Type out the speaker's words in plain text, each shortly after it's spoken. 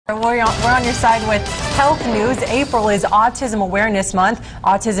We're on your side with health news. April is Autism Awareness Month.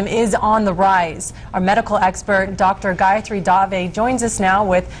 Autism is on the rise. Our medical expert, Dr. Gayatri Dave, joins us now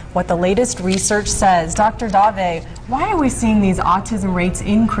with what the latest research says. Dr. Dave, why are we seeing these autism rates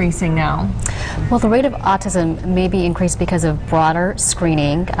increasing now? Well, the rate of autism may be increased because of broader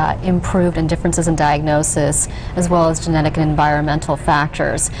screening, improved and differences in diagnosis, as well as genetic and environmental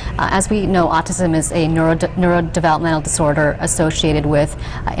factors. As we know, autism is a neurodevelopmental disorder associated with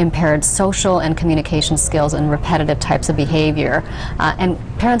impaired social and communication skills and repetitive types of behavior. And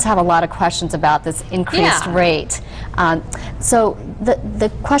parents have a lot of questions about this increased rate. So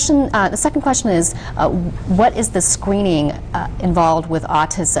the second question is, what is the screening involved with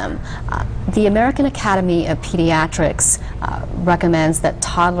autism? The American Academy of Pediatrics recommends that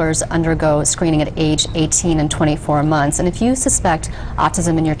toddlers undergo screening at age 18 and 24 months. And if you suspect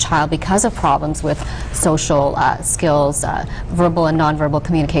autism in your child because of problems with social skills, verbal and nonverbal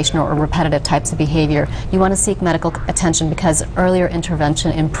communication, or repetitive types of behavior, you want to seek medical attention because earlier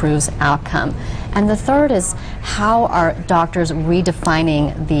intervention improves outcome. And the third is, how are doctors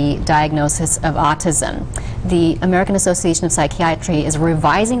redefining the diagnosis of autism? The American Association of Psychiatry is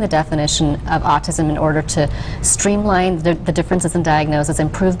revising the definition of autism in order to streamline the differences in diagnosis,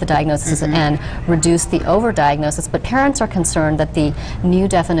 improve the diagnosis, and reduce the overdiagnosis. But parents are concerned that the new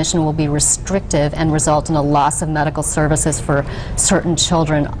definition will be restrictive and result in a loss of medical services for certain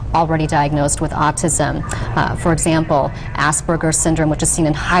children already diagnosed with autism. For example, Asperger's syndrome, which is seen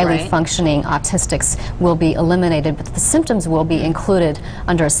in highly functioning autistics, will be eliminated, but the symptoms will be included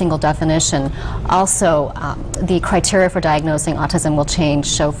under a single definition. Also, the criteria for diagnosing autism will change.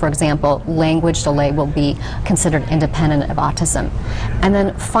 So, for example, language delay will be considered independent of autism. And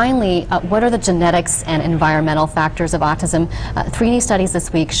then finally, what are the genetics and environmental factors of autism? 3 new studies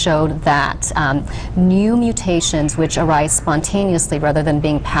this week showed that new mutations which arise spontaneously rather than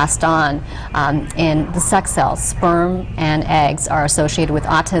being passed on in the sex cells, sperm and eggs, are associated with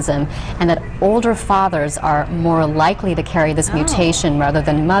autism, and that older fathers are more likely to carry this mutation rather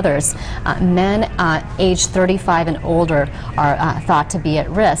than mothers. Men age 35 and older are thought to be at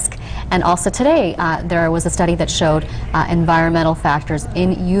risk. And also today, there was a study that showed environmental factors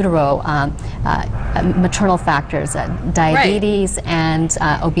in utero, maternal factors, diabetes and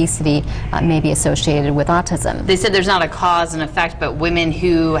obesity may be associated with autism. They said there's not a cause and effect, but women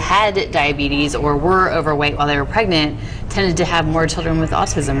who had diabetes or were overweight while they were pregnant tended to have more children with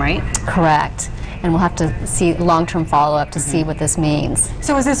autism, right? Correct. And we'll have to see long-term follow-up to see what this means.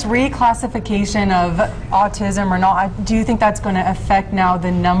 So is this reclassification of autism or not, do you think that's going to affect now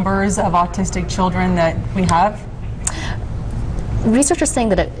the numbers of autistic children that we have? Researchers saying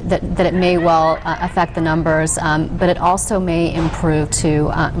that it may well affect the numbers, but it also may improve to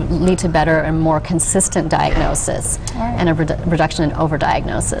lead to better and more consistent diagnosis and a reduction in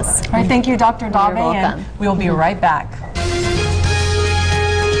overdiagnosis. All right, thank you, Dr. Dave, and we'll be right back.